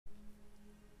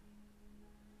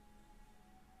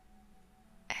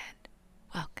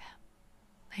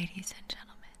ladies and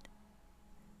gentlemen,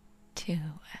 to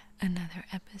another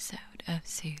episode of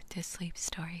Soothe to Sleep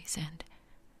Stories, and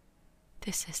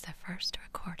this is the first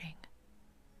recording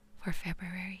for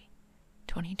February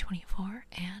 2024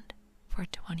 and for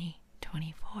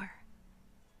 2024.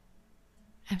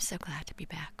 I'm so glad to be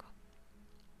back.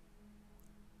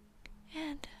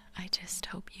 And I just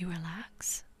hope you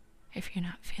relax. If you're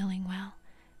not feeling well,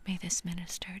 may this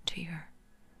minister to your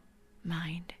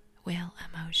mind, will,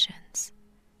 emotions,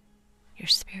 your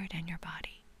spirit, and your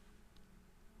body.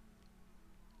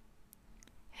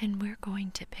 And we're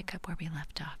going to pick up where we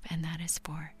left off, and that is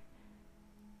for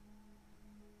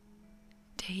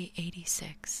day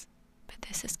 86. But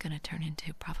this is going to turn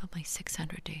into probably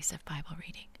 600 days of Bible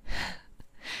reading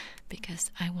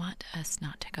because I want us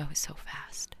not to go so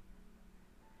fast.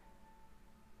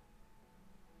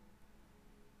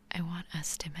 I want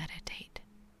us to meditate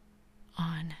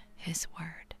on His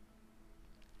Word.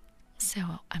 So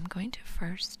I'm going to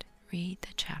first read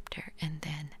the chapter, and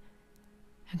then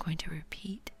I'm going to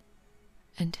repeat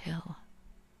until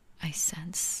I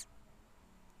sense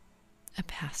a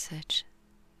passage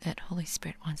that Holy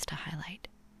Spirit wants to highlight,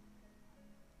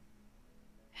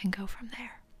 and go from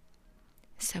there.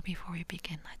 So before we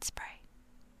begin, let's pray.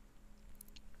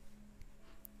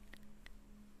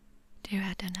 Dear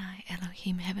Adonai,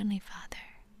 Elohim, Heavenly Father,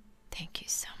 thank you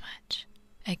so much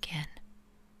again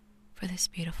for this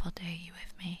beautiful day you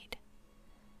have made.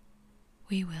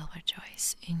 We will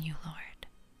rejoice in you, Lord,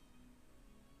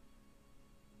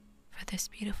 for this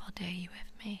beautiful day you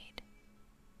have made,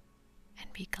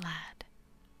 and be glad.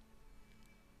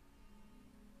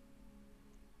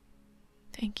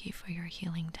 Thank you for your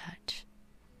healing touch.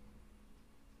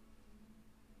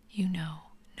 You know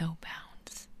no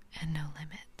bounds and no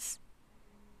limits.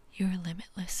 You are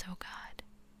limitless, O God.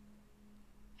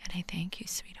 And I thank you,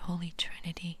 sweet Holy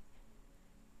Trinity,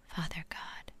 Father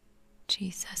God,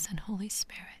 Jesus, and Holy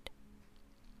Spirit,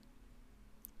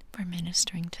 for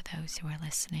ministering to those who are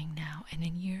listening now and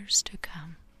in years to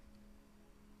come.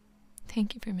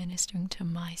 Thank you for ministering to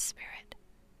my spirit,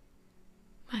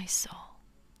 my soul,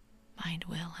 mind,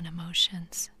 will, and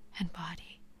emotions, and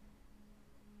body.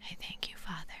 I thank you,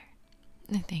 Father.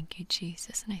 And I thank you,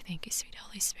 Jesus, and I thank you, sweet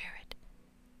Holy Spirit,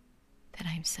 that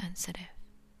I'm sensitive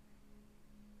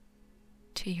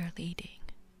to your leading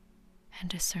and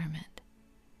discernment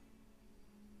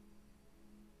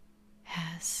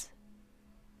as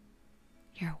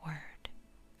your word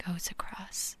goes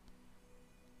across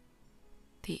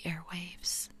the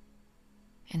airwaves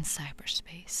in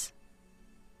cyberspace.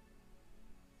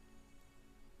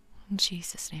 In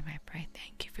Jesus' name I pray,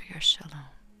 thank you for your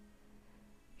shalom,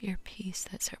 your peace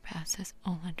that surpasses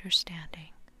all understanding.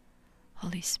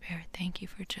 Holy Spirit, thank you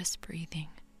for just breathing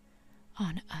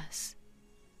on us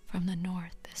from the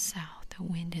north, the south, the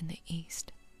wind in the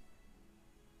east.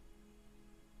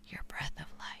 Your breath of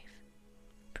life.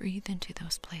 Breathe into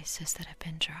those places that have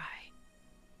been dry.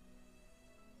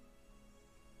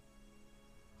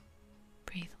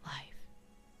 Breathe life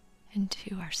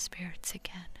into our spirits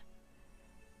again,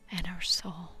 and our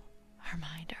soul, our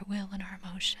mind, our will, and our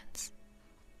emotions,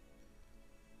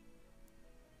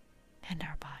 and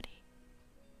our body.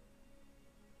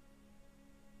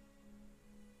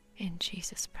 In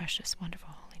Jesus' precious, wonderful,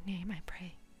 holy name I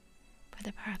pray, by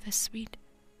the power of the sweet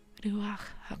Ruach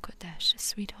HaKodesh, the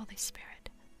sweet Holy Spirit.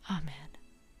 Amen.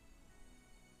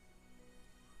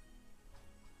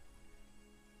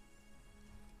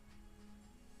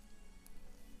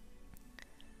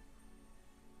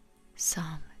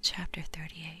 Psalm chapter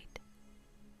 38,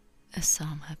 a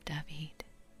psalm of David,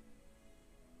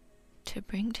 to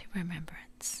bring to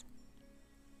remembrance.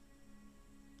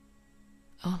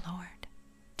 O Lord,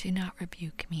 do not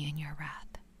rebuke me in your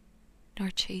wrath,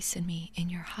 nor chasten me in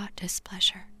your hot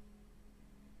displeasure.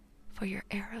 For your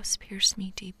arrows pierce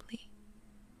me deeply,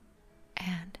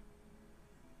 and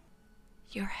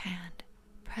your hand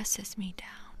presses me down.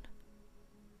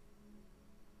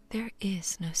 There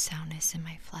is no soundness in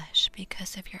my flesh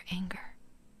because of your anger,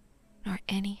 nor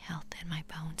any health in my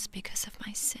bones because of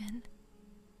my sin.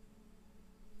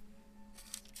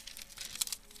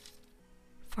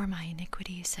 For my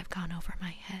iniquities have gone over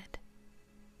my head.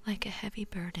 Like a heavy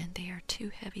burden, they are too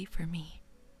heavy for me.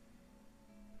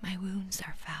 My wounds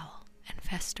are foul and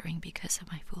festering because of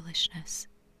my foolishness.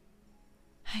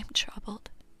 I am troubled.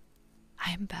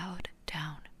 I am bowed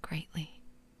down greatly.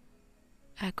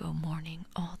 I go mourning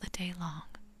all the day long,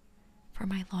 for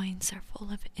my loins are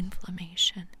full of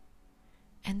inflammation,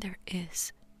 and there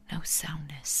is no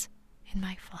soundness in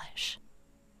my flesh.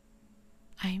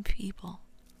 I am feeble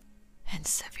and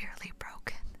severely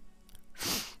broken.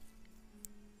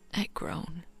 I I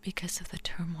groan because of the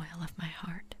turmoil of my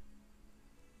heart.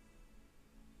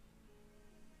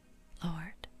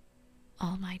 Lord,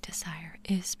 all my desire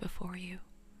is before you,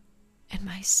 and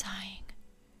my sighing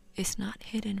is not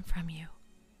hidden from you.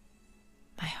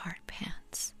 My heart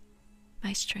pants,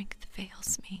 my strength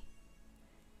fails me.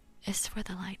 As for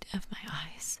the light of my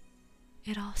eyes,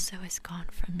 it also is gone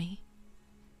from me.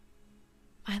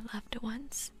 My loved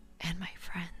ones and my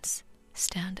friends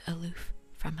stand aloof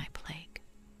from my plague,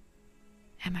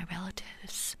 and my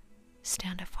relatives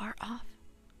stand afar off.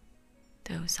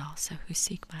 Those also who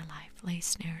seek my life lay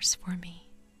snares for me.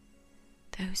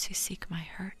 Those who seek my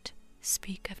hurt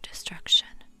speak of destruction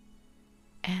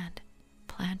and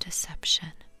plan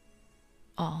deception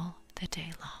all the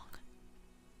day long.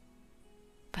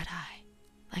 But I,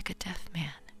 like a deaf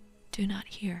man, do not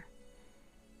hear,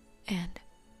 and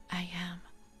I am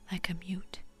like a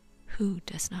mute who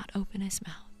does not open his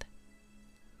mouth.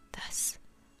 Thus,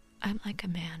 I'm like a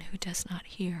man who does not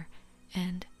hear,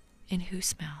 and in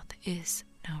whose mouth is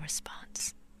no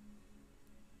response.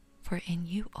 For in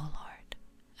you, O Lord,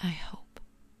 I hope.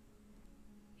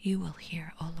 You will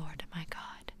hear, O Lord my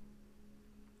God.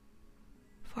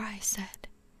 For I said,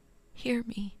 hear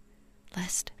me,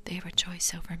 lest they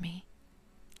rejoice over me,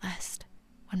 lest,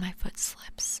 when my foot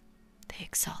slips, they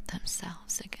exalt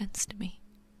themselves against me.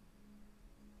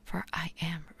 For I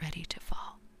am ready to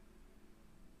fall,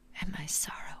 and my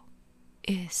sorrow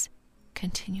is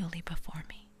continually before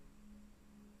me.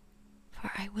 For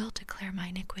I will declare my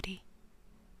iniquity.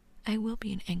 I will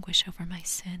be in anguish over my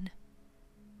sin.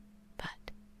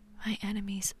 But my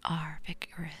enemies are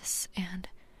vigorous, and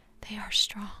they are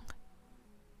strong,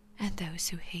 and those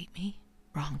who hate me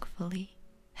wrongfully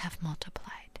have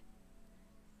multiplied.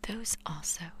 Those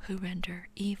also who render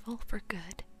evil for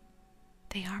good,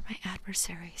 they are my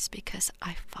adversaries, because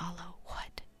I follow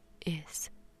what is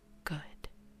good.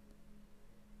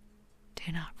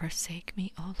 Do not forsake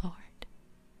me, O Lord.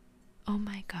 O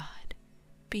my God,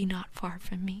 be not far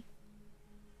from me.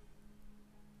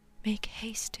 Make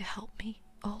haste to help me,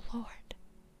 O Lord,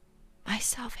 my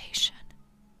salvation.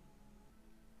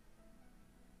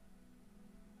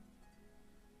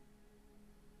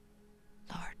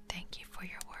 Lord, thank you for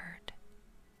your word.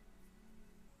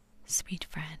 Sweet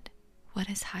friend, what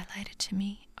is highlighted to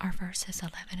me are verses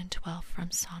 11 and 12 from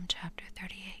Psalm chapter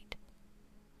 38.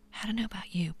 I don't know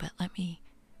about you, but let me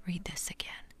read this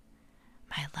again.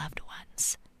 My loved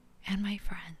ones and my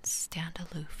friends stand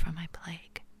aloof from my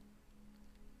plague.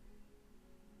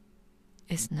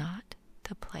 Is not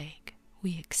the plague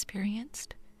we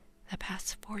experienced the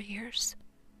past 4 years?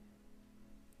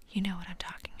 You know what I'm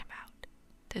talking about.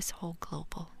 This whole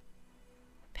global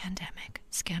pandemic,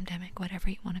 scamdemic, whatever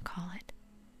you want to call it.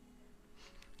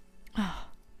 Oh.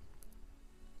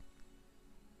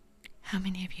 How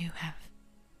many of you have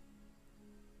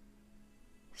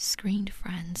screened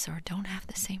friends or don't have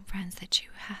the same friends that you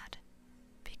had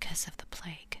because of the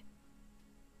plague?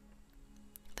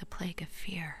 The plague of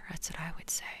fear, that's what I would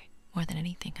say, more than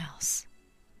anything else.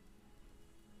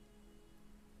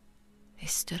 They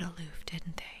stood aloof,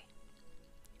 didn't they?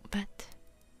 But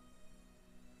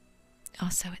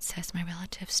also it says, my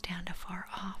relatives stand afar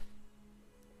off.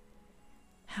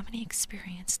 How many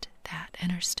experienced that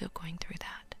and are still going through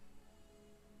that?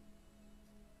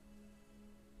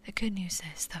 The good news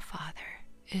is the Father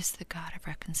is the God of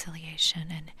reconciliation,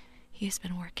 and He has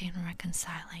been working on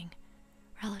reconciling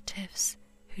relatives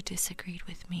who disagreed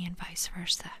with me and vice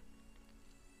versa,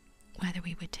 whether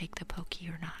we would take the pokey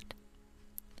or not.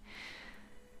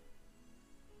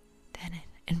 Then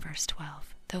in verse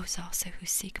 12, those also who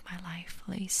seek my life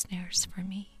lay snares for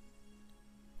me.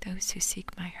 Those who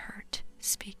seek my hurt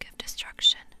speak of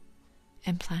destruction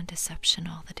and plan deception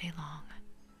all the day long.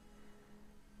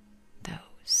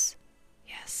 Those,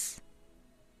 yes.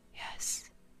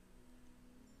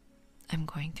 I'm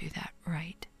going through that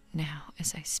right now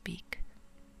as I speak.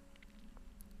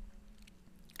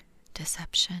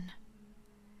 Deception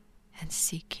and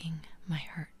seeking my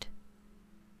hurt.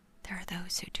 There are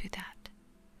those who do that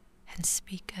and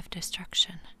speak of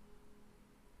destruction.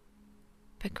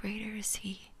 But greater is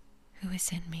He who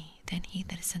is in me than he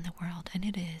that is in the world, and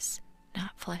it is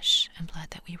not flesh and blood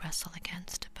that we wrestle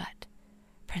against, but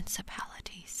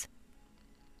principalities,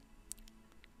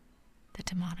 the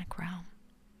demonic realm,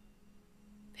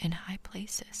 in high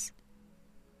places.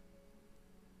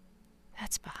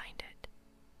 That's behind it.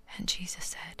 And Jesus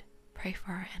said, pray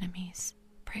for our enemies,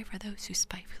 pray for those who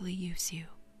spitefully use you.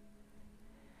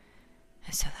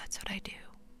 And so that's what I do.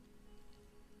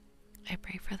 I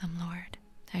pray for them, Lord.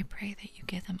 I pray that you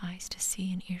give them eyes to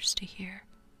see and ears to hear,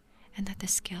 and that the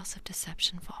scales of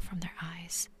deception fall from their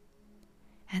eyes,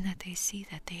 and that they see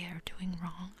that they are doing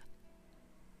wrong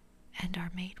and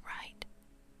are made right.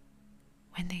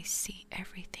 When they see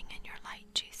everything in your light,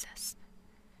 Jesus,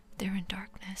 they're in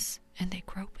darkness and they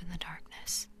grope in the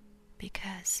darkness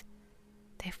because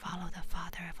they follow the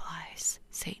father of lies,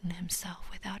 Satan himself,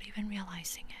 without even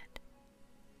realizing it.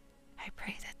 I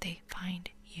pray that they find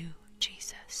you,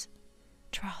 Jesus.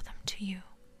 Draw them to you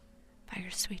by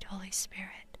your sweet Holy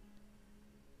Spirit.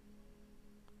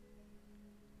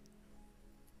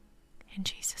 In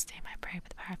Jesus' name I pray with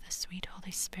the power of the sweet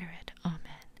Holy Spirit. Amen.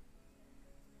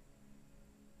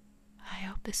 I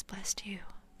hope this blessed you,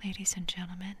 ladies and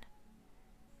gentlemen.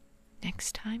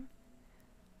 Next time,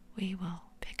 we will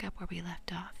pick up where we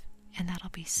left off, and that'll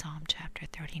be Psalm chapter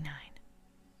 39.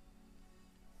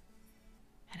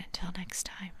 And until next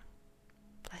time,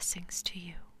 blessings to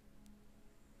you.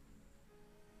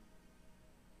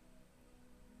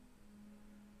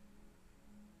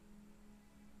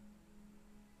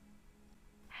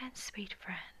 And sweet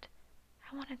friend,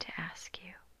 I wanted to ask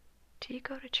you, do you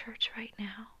go to church right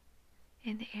now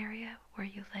in the area where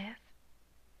you live?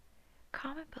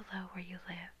 Comment below where you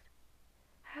live.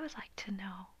 I would like to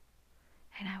know,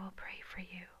 and I will pray for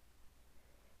you.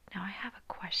 Now I have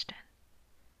a question,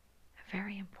 a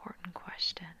very important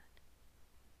question.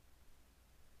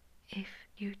 If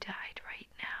you died right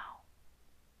now,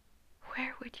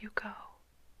 where would you go?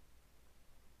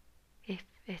 If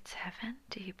it's heaven,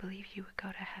 do you believe you would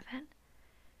go to heaven?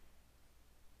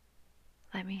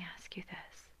 Let me ask you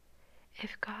this.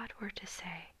 If God were to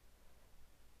say,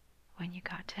 when you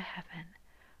got to heaven,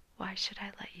 why should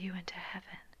I let you into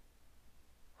heaven?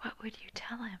 What would you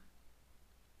tell him?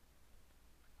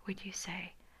 Would you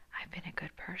say, I've been a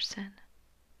good person,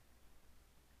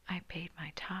 I paid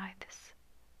my tithes,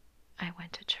 I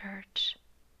went to church,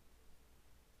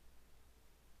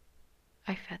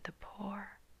 I fed the poor,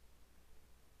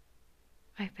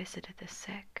 I visited the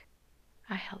sick,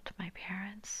 I helped my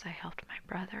parents, I helped my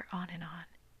brother, on and on.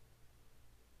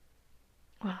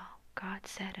 Well, God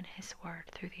said in his word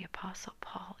through the Apostle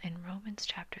Paul in Romans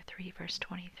chapter 3 verse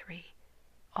 23,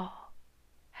 all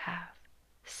have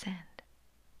sinned.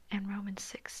 And Romans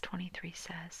 6:23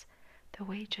 says, the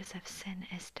wages of sin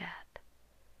is death,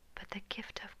 but the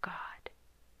gift of God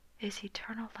is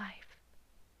eternal life.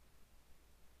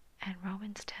 And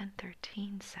Romans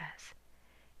 10:13 says,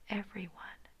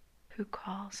 everyone who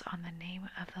calls on the name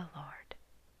of the Lord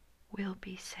will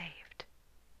be saved.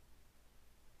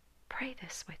 Pray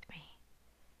this with me.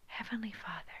 Heavenly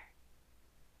Father,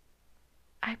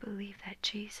 I believe that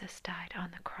Jesus died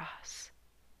on the cross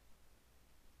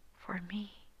for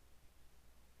me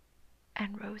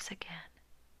and rose again.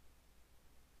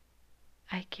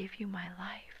 I give you my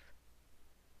life.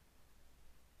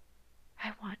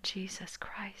 I want Jesus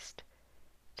Christ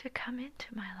to come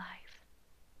into my life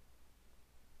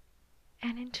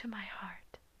and into my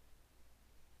heart.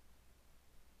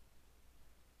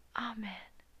 Amen.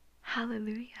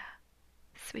 Hallelujah.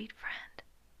 Sweet friend,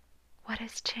 what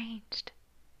has changed?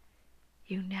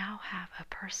 You now have a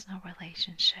personal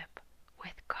relationship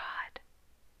with God.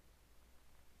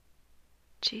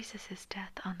 Jesus'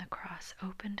 death on the cross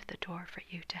opened the door for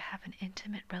you to have an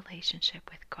intimate relationship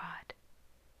with God.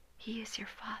 He is your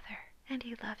Father, and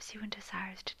he loves you and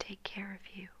desires to take care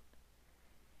of you.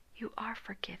 You are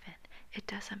forgiven. It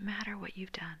doesn't matter what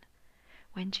you've done.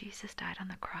 When Jesus died on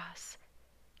the cross,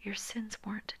 your sins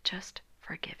weren't just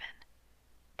forgiven.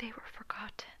 They were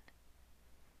forgotten.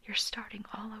 You're starting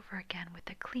all over again with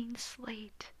a clean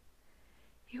slate.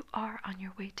 You are on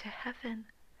your way to heaven.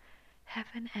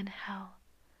 Heaven and hell,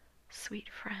 sweet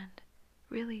friend,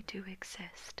 really do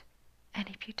exist. And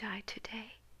if you die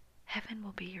today, heaven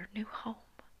will be your new home.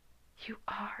 You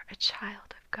are a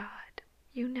child of God.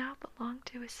 You now belong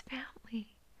to his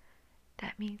family.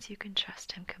 That means you can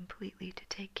trust him completely to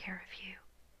take care of you.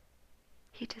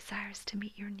 He desires to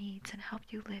meet your needs and help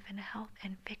you live in health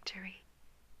and victory.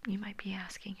 You might be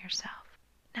asking yourself,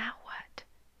 now what?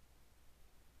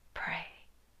 Pray.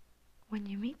 When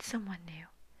you meet someone new,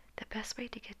 the best way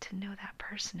to get to know that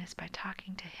person is by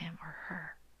talking to him or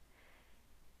her.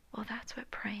 Well, that's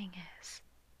what praying is,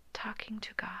 talking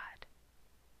to God.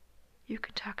 You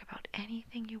can talk about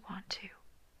anything you want to.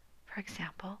 For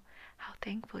example, how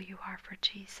thankful you are for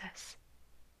Jesus,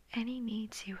 any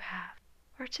needs you have,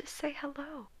 or just say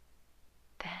hello.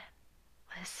 Then,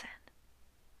 listen.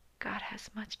 God has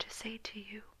much to say to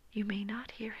you. You may not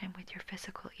hear him with your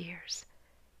physical ears,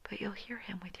 but you'll hear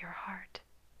him with your heart.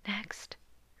 Next,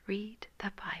 read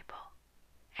the Bible.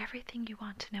 Everything you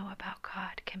want to know about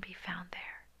God can be found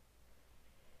there.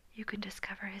 You can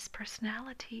discover his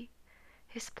personality,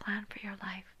 his plan for your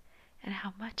life, and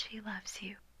how much he loves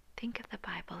you. Think of the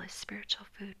Bible as spiritual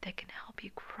food that can help you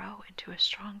grow into a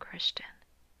strong Christian.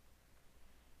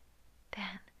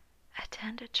 Then,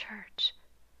 attend a church.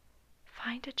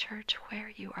 Find a church where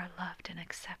you are loved and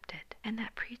accepted, and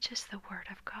that preaches the Word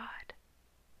of God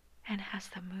and has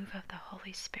the move of the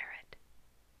Holy Spirit.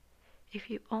 If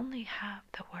you only have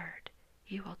the Word,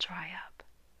 you will dry up.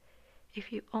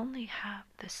 If you only have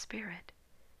the Spirit,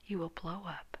 you will blow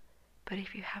up. But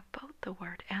if you have both the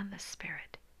Word and the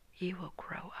Spirit, you will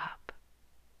grow up.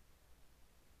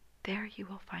 There you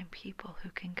will find people who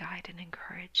can guide and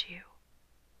encourage you.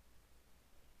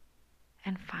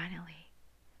 And finally,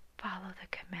 follow the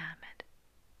commandment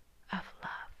of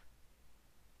love.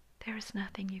 There is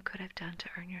nothing you could have done to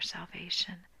earn your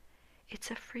salvation.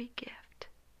 It's a free gift.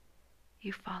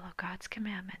 You follow God's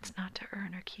commandments not to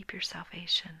earn or keep your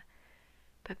salvation,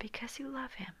 but because you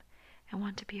love Him and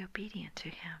want to be obedient to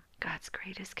Him. God's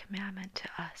greatest commandment to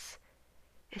us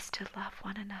is to love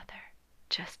one another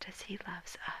just as He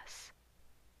loves us.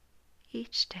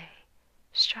 Each day,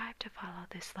 strive to follow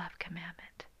this love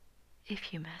commandment.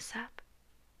 If you mess up,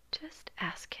 just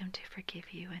ask Him to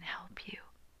forgive you and help you.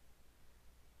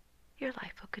 Your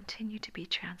life will continue to be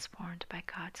transformed by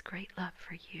God's great love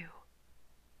for you.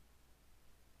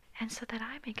 And so that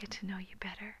I may get to know you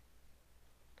better,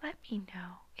 let me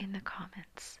know in the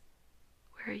comments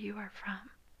where you are from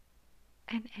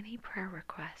and any prayer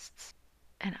requests,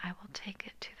 and I will take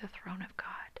it to the throne of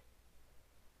God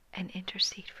and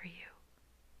intercede for you.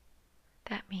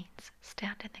 That means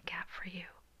stand in the gap for you.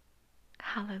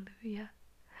 Hallelujah.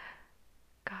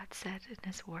 God said in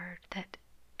His Word that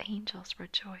angels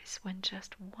rejoice when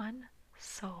just one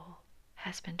soul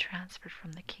has been transferred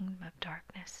from the kingdom of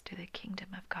darkness to the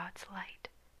kingdom of God's light.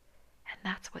 And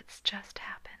that's what's just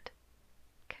happened.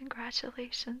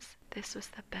 Congratulations. This was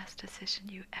the best decision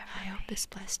you ever made. I hope this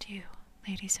blessed you,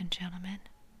 ladies and gentlemen.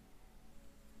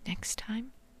 Next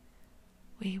time,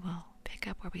 we will pick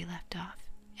up where we left off,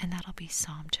 and that'll be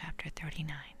Psalm chapter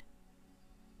 39.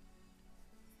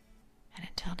 And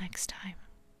until next time,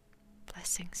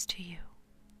 blessings to you.